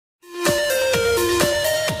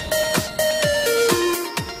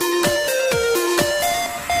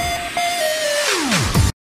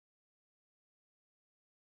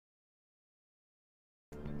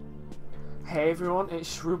everyone,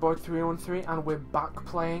 it's Shrewboy313 and we're back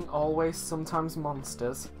playing Always Sometimes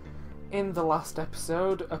Monsters. In the last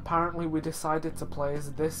episode, apparently we decided to play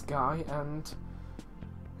as this guy, and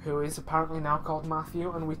who is apparently now called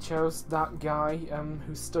Matthew, and we chose that guy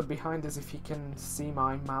who stood behind us. If you can see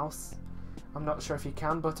my mouse, I'm not sure if you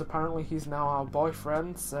can, but apparently he's now our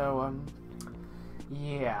boyfriend, so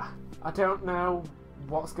yeah. I don't know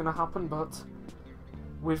what's gonna happen, but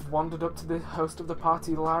we've wandered up to the host of the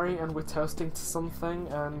party, Larry, and we're toasting to something,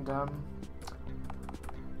 and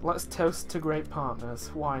let's toast to great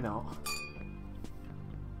partners. Why not?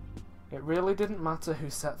 It really didn't matter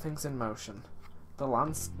who set things in motion. The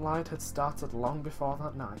landslide had started long before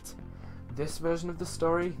that night. This version of the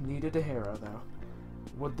story needed a hero, though.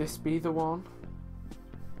 Would this be the one?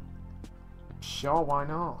 Sure, why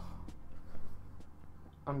not?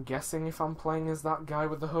 I'm guessing if I'm playing as that guy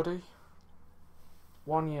with the hoodie.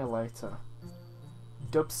 1 year later.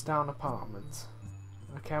 Dubstown apartment.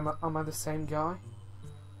 Okay, am I the same guy?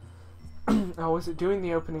 Oh, was it doing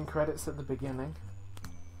the opening credits at the beginning?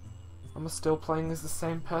 Am I still playing as the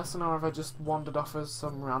same person, or have I just wandered off as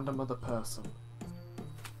some random other person?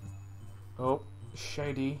 Oh,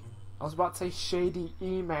 shady. I was about to say shady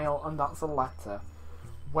email, and that's a letter.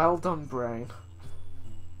 Well done, brain.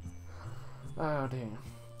 Oh dear.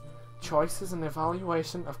 Choice is an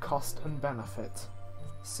evaluation of cost and benefit.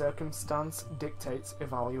 Circumstance dictates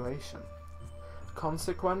evaluation.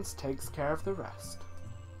 Consequence takes care of the rest.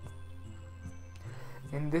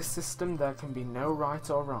 In this system there can be no right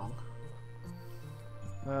or wrong.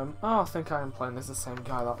 Oh, I think I am playing as the same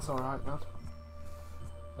guy, that's alright, man.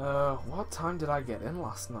 What time did I get in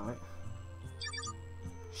last night?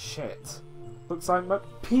 Shit. Looks like my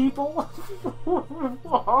PEEBLE.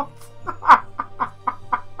 What?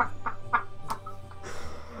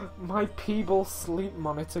 My PEEBLE sleep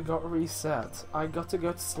monitor got reset. I got to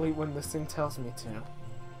go to sleep when this thing tells me to.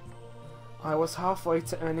 I was halfway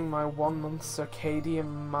to earning my 1 month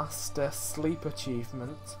circadian master sleep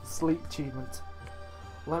achievement.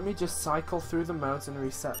 Let me just cycle through the modes and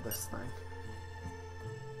reset this thing.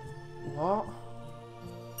 What?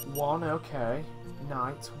 1, okay.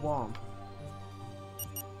 Night 1.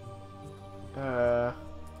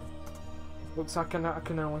 Looks like I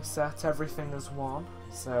can only set everything as 1.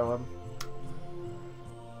 So,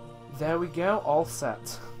 there we go, all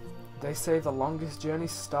set. They say the longest journey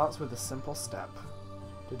starts with a simple step.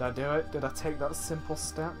 Did I do it? Did I take that simple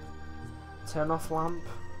step? Turn off lamp?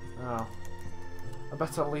 Oh. I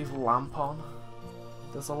better leave lamp on.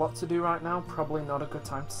 There's a lot to do right now, probably not a good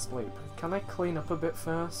time to sleep. Can I clean up a bit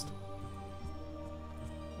first?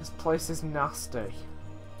 This place is nasty.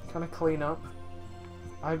 Can I clean up?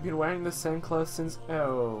 I've been wearing the same clothes since...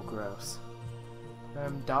 Oh, gross.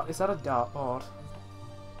 Is that a dartboard?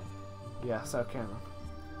 Yes, okay then.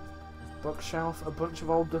 Bookshelf, a bunch of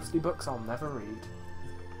old dusty books I'll never read.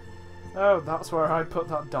 Oh, that's where I put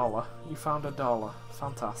that dollar. You found a dollar.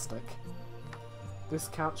 Fantastic. This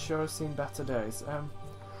cat sure has seen better days.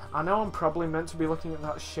 I know I'm probably meant to be looking at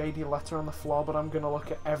that shady letter on the floor, but I'm going to look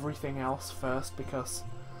at everything else first, because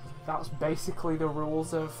that's basically the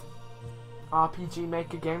rules of RPG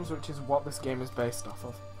Maker games, which is what this game is based off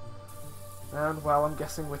of. And, well, I'm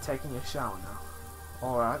guessing we're taking a shower now.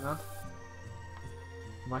 Alright then.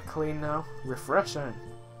 Am I clean now? Refreshing.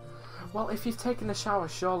 Well, if you've taken a shower,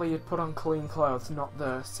 surely you'd put on clean clothes, not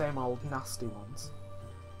the same old nasty ones.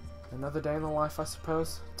 Another day in the life, I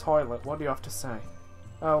suppose. Toilet, what do you have to say?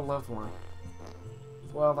 Oh, lovely.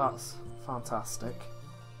 Well, that's fantastic.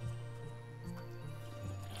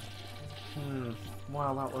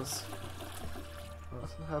 Well, that was...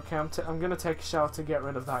 Okay, I'm gonna take a shower to get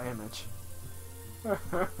rid of that image.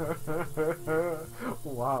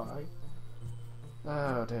 Why?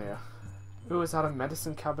 Oh dear. Ooh, is that a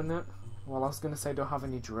medicine cabinet? Well, I was gonna say, do I have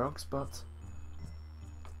any drugs, but...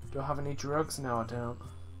 Do I have any drugs? No, I don't.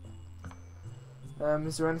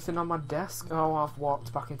 Is there anything on my desk? Oh, I've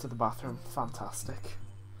walked back into the bathroom. Fantastic.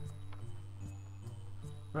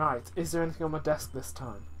 Right, is there anything on my desk this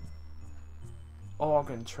time?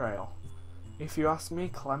 Organ trail. If you ask me,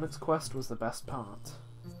 Clement's quest was the best part.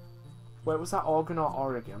 Wait, was that Oregon or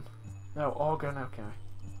Oregon? No, Oregon, okay.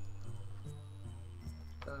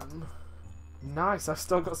 Nice, I've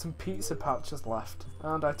still got some pizza pouches left.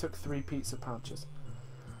 And I took 3 pizza pouches.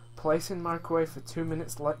 Place in microwave for 2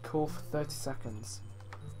 minutes, let cool for 30 seconds.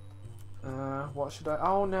 What should I...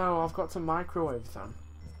 Oh no, I've got to microwave them.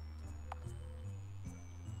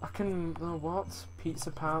 I can... what?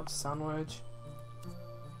 Pizza pouch, sandwich.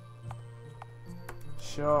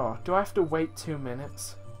 Sure. Do I have to wait 2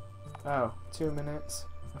 minutes? Oh, 2 minutes.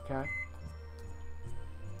 Okay.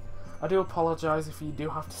 I do apologise if you do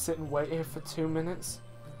have to sit and wait here for 2 minutes.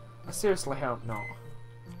 I seriously hope not.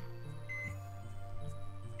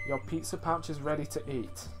 Your pizza pouch is ready to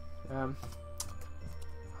eat.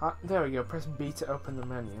 There we go, press B to open the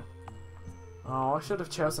menu. Oh, I should have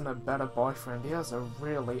chosen a better boyfriend. He has a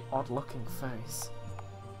really odd-looking face.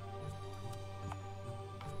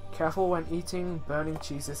 Careful when eating, burning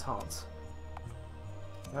cheese is hot.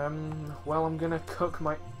 Well, I'm gonna cook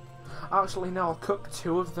my... Actually, no, I'll cook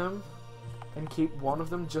 2 of them and keep 1 of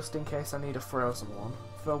them just in case I need a frozen one.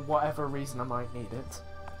 For whatever reason I might need it.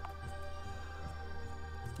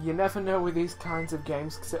 You never know with these kinds of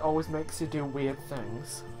games because it always makes you do weird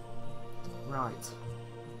things. Right.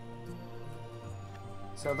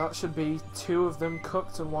 So that should be 2 of them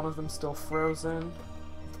cooked and 1 of them still frozen.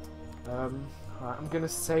 Right, I'm gonna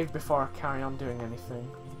save before I carry on doing anything.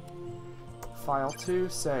 File 2,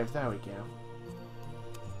 save, there we go.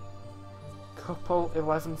 Couple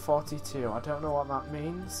 1142, I don't know what that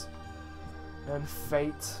means. And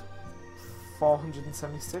fate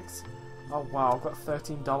 476. Oh wow, I've got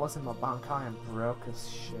 $13 in my bank, I am broke as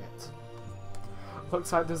shit.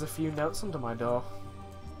 Looks like there's a few notes under my door.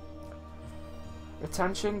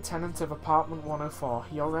 Attention, tenant of apartment 104.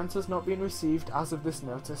 Your rent has not been received as of this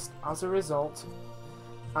notice. As a result,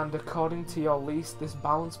 and according to your lease, this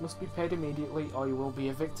balance must be paid immediately or you will be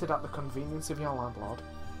evicted at the convenience of your landlord.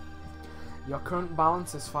 Your current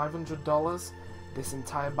balance is $500. This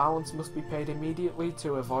entire balance must be paid immediately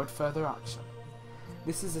to avoid further action.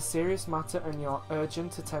 This is a serious matter and your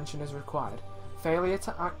urgent attention is required. Failure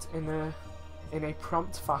to act in a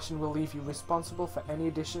prompt fashion will leave you responsible for any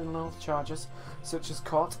additional charges such as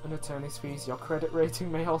court and attorney's fees. Your credit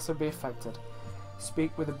rating may also be affected.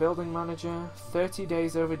 Speak with the building manager. 30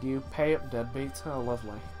 days overdue. Pay up, deadbeat. Oh,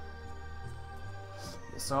 lovely.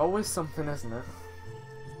 It's always something, isn't it?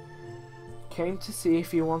 Came to see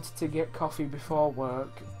if you wanted to get coffee before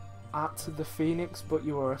work at the Phoenix, but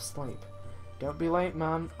you were asleep. Don't be late,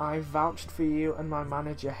 man. I vouched for you and my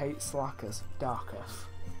manager hates slackers. Dark F.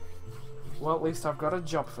 Well, at least I've got a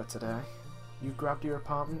job for today. You grabbed your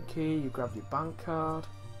apartment key, you grabbed your bank card.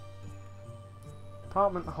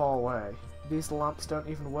 Apartment hallway. These lamps don't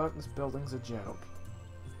even work, this building's a joke.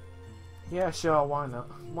 Yeah, sure, why not?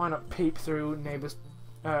 Why not peep through neighbours...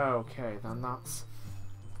 Okay, then that's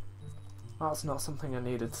not something I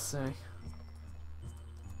needed to see.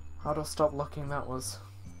 How do I stop looking? That was...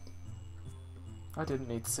 I didn't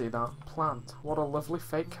need to see that. Plant. What a lovely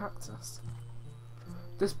fake cactus.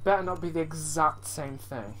 This better not be the exact same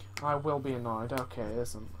thing. I will be annoyed. Okay, it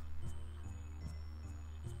isn't.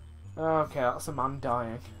 Okay, that's a man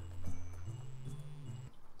dying.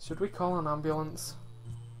 Should we call an ambulance?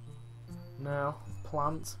 No.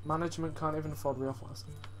 Plant. Management can't even afford real flowers.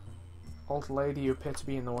 Old lady, you appear to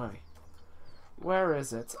be in the way. Where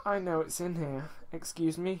is it? I know it's in here.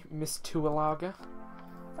 Excuse me, Miss Tualaga?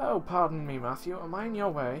 Oh, pardon me, Matthew. Am I in your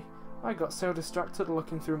way? I got so distracted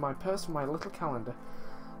looking through my purse for my little calendar.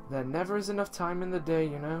 There never is enough time in the day,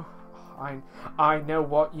 you know. I know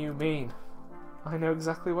what you mean. I know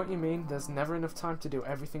exactly what you mean. There's never enough time to do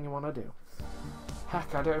everything you want to do.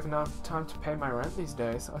 Heck, I don't even have time to pay my rent these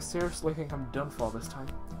days. I seriously think I'm done for this time.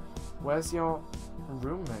 Where's your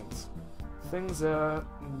roommate? Things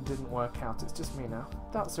didn't work out. It's just me now.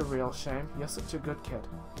 That's a real shame. You're such a good kid.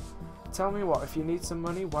 Tell me what, if you need some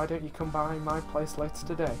money, why don't you come by my place later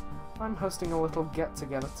today? I'm hosting a little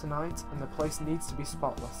get-together tonight, and the place needs to be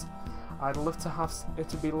spotless. I'd love to have...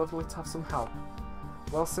 It'd be lovely to have some help.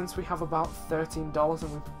 Well, since we have about $13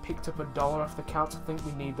 and we picked up $1 off the couch, I think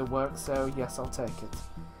we need the work, so yes, I'll take it.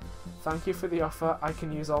 Thank you for the offer. I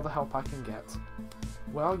can use all the help I can get.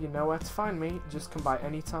 Well, you know where to find me. Just come by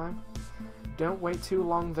any time. Don't wait too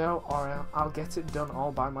long though, or I'll get it done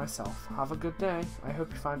all by myself. Have a good day. I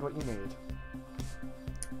hope you find what you need.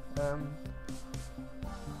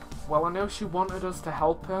 Well, I know she wanted us to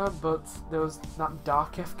help her, but there was that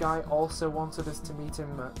Dark F guy also wanted us to meet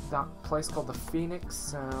him at that place called the Phoenix,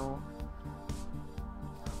 so...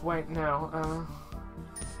 Wait, no,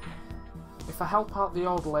 if I help out the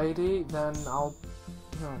old lady, then I'll...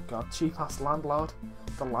 Oh god, cheap-ass landlord.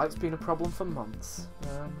 The light's been a problem for months.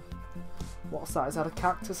 What's that? Is that a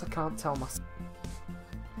cactus? I can't tell myself.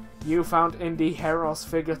 You found Indie Heros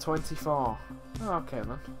figure 24. Okay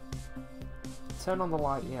then. Turn on the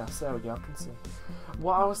light, yes, there we go, I can see.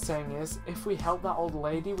 What I was saying is, if we help that old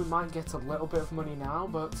lady, we might get a little bit of money now,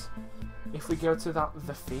 but if we go to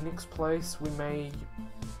the Phoenix place, we may,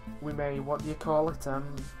 what do you call it,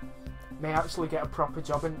 may actually get a proper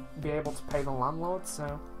job and be able to pay the landlord,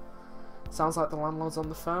 so... Sounds like the landlord's on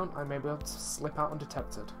the phone. I may be able to slip out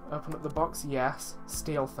undetected. Open up the box, yes.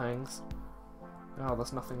 Steal things. Oh,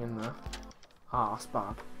 there's nothing in there. Ah, that's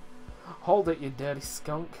bad. Hold it, you dirty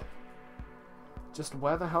skunk. Just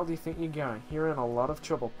where the hell do you think you're going? You're in a lot of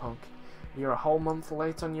trouble, punk. You're a whole month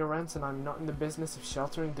late on your rent and I'm not in the business of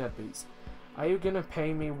sheltering deadbeats. Are you gonna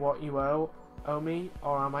pay me what you owe me,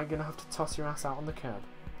 or am I gonna have to toss your ass out on the curb?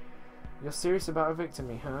 You're serious about evicting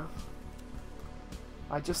me, huh?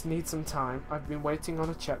 I just need some time. I've been waiting on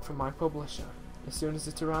a check from my publisher. As soon as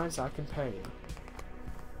it arrives, I can pay you.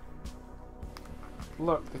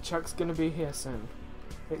 Look, the check's gonna be here soon.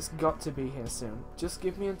 It's got to be here soon. Just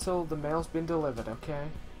give me until the mail's been delivered, okay?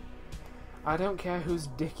 I don't care whose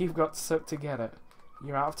dick you've got to suck to get it.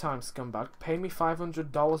 You're out of time, scumbag. Pay me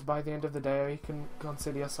 $500 by the end of the day or you can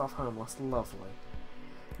consider yourself homeless. Lovely.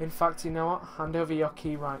 In fact, you know what? Hand over your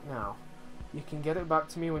key right now. You can get it back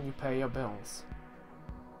to me when you pay your bills.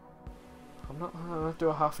 I'm not... do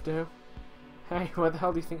I have to? Hey, where the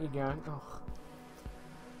hell do you think you're going? Ugh.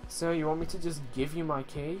 So, you want me to just give you my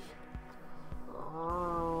key?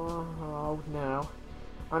 Oh, no.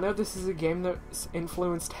 I know this is a game that's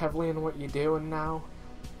influenced heavily in what you do, and now,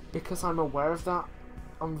 because I'm aware of that,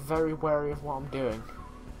 I'm very wary of what I'm doing.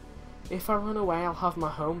 If I run away, I'll have my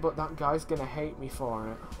home, but that guy's gonna hate me for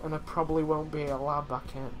it, and I probably won't be allowed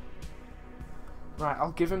back in. Right,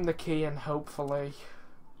 I'll give him the key and hopefully...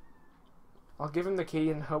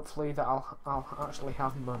 that I'll actually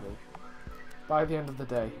have money by the end of the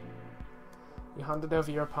day. You handed over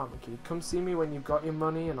your apartment key. Come see me when you've got your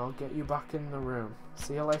money and I'll get you back in the room.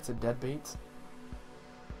 See you later, deadbeat.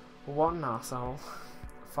 What an asshole.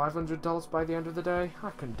 $500 by the end of the day?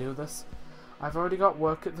 I can do this. I've already got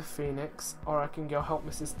work at the Phoenix, or I can go help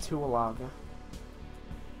Mrs. Tualaga.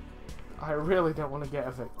 I really don't want to get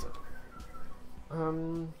evicted.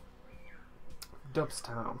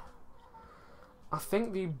 Dubstown. I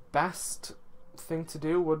think the best thing to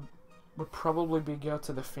do would probably be go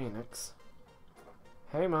to the Phoenix.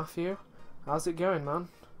 Hey Matthew, how's it going, man?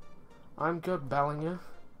 I'm good, Bellinger.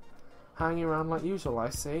 Hanging around like usual, I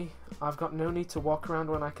see. I've got no need to walk around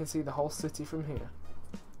when I can see the whole city from here.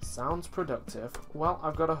 Sounds productive. Well,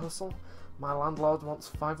 I've got to hustle. My landlord wants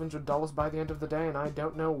 $500 by the end of the day and I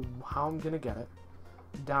don't know how I'm gonna get it.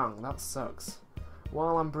 Dang, that sucks.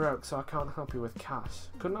 Well, I'm broke, so I can't help you with cash.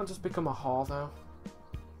 Couldn't I just become a whore, though?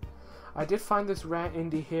 I did find this rare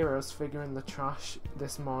Indie Heroes figure in the trash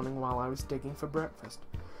this morning while I was digging for breakfast.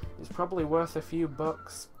 It's probably worth a few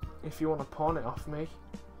bucks if you want to pawn it off me.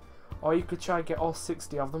 Or you could try and get all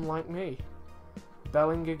 60 of them like me.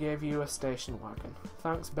 Bellinger gave you a station wagon.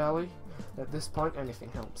 Thanks, Belly. At this point, anything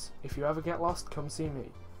helps. If you ever get lost, come see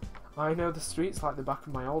me. I know the streets like the back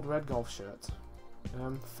of my old red golf shirt.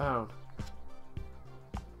 Phone.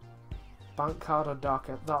 Bank card or dark...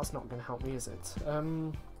 That's not going to help me, is it?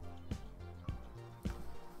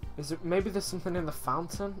 Is it... Maybe there's something in the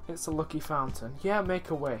fountain? It's a lucky fountain. Yeah, make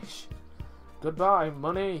a wish. Goodbye,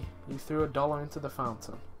 money! You threw $1 into the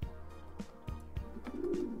fountain.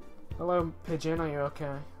 Hello, pigeon, are you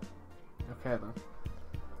okay? Okay,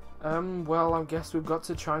 then. Well, I guess we've got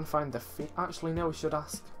to try and find the Actually, no, we should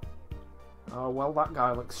ask. Oh, well, that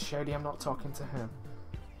guy looks shady, I'm not talking to him.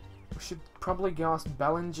 We should probably go ask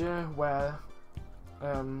Bellinger where...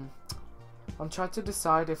 I'm trying to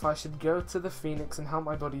decide if I should go to the Phoenix and help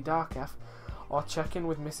my buddy Dark F, or check in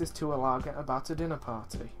with Mrs. Tualaga about a dinner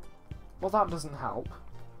party. Well, that doesn't help.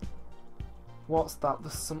 What's that? The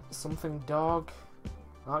something dog?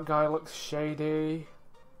 That guy looks shady.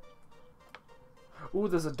 Ooh,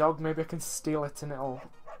 there's a dog. Maybe I can steal it and it'll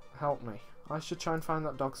help me. I should try and find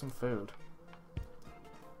that dog some food.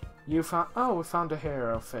 You found... Oh, we found a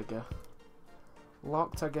hero figure.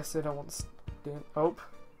 Locked, I guess I don't want... Oh.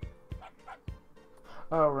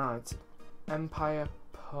 Oh, right. Empire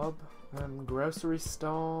Pub. Grocery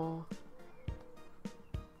store.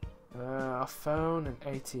 A phone, an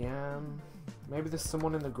ATM. Maybe there's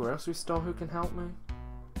someone in the grocery store who can help me.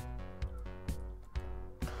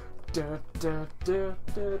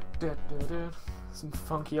 Some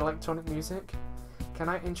funky electronic music. Can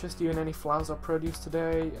I interest you in any flowers or produce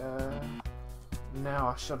today?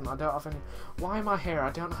 No, I shouldn't. I don't have any. Why am I here? I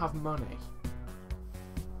don't have money.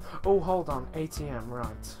 Oh, hold on. ATM,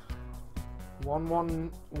 right.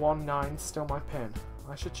 1119, still my pin.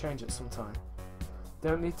 I should change it sometime.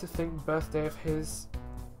 Don't need to think birthday of his.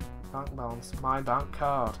 Bank balance. My bank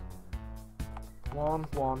card.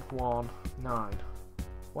 1119.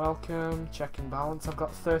 Welcome. Checking balance. I've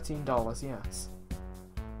got $13, yes.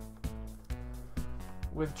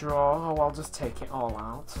 Withdraw. Oh, I'll just take it all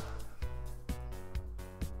out.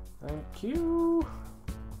 Thank you.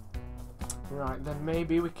 Right, then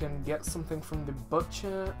maybe we can get something from the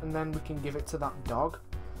butcher, and then we can give it to that dog.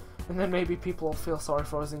 And then maybe people will feel sorry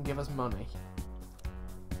for us and give us money.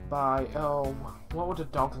 buy... Oh, what would a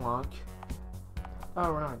dog like?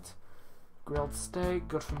 Oh, right. Grilled steak,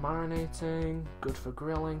 good for marinating, good for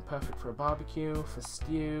grilling, perfect for a barbecue, for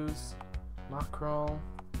stews, mackerel.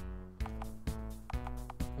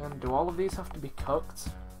 And do all of these have to be cooked?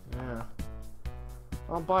 Yeah.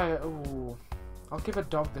 I'll buy it. Ooh. I'll give a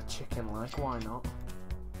dog the chicken leg, why not?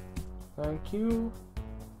 Thank you.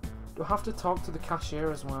 Do I have to talk to the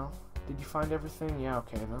cashier as well? Did you find everything? Yeah,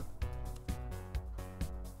 okay then.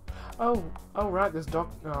 Oh right, there's dog...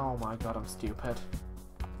 Oh my god, I'm stupid.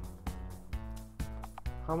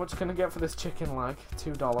 How much can I get for this chicken leg?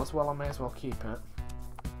 $2. Well, I may as well keep it.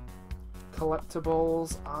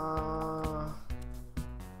 Collectibles are...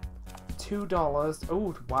 $2.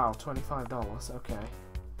 Oh, wow, $25. Okay.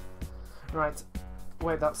 Right.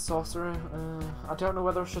 Wait, that's sorcerer. I don't know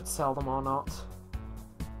whether I should sell them or not.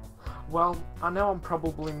 Well, I know I'm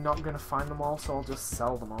probably not going to find them all, so I'll just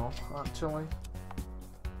sell them all, actually.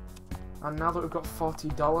 And now that we've got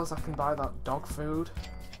 $40, I can buy that dog food.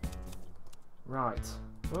 Right.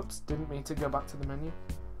 Oops, didn't mean to go back to the menu.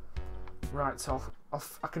 Right, so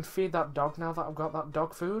I can feed that dog now that I've got that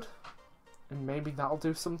dog food. And maybe that'll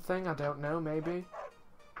do something, I don't know, maybe.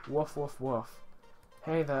 Woof, woof, woof.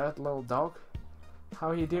 Hey there, little dog. How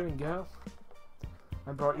are you doing, girl?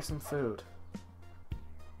 I brought you some food.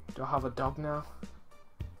 Do I have a dog now?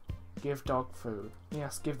 Give dog food.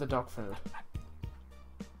 Yes, give the dog food.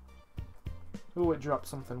 Ooh, it dropped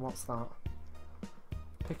something, what's that?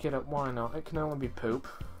 Pick it up, why not? It can only be poop.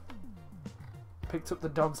 Picked up the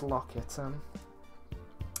dog's locket,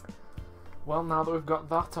 well, now that we've got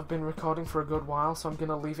that, I've been recording for a good while, so I'm going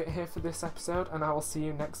to leave it here for this episode, and I will see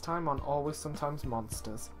you next time on Always Sometimes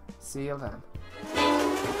Monsters. See you then.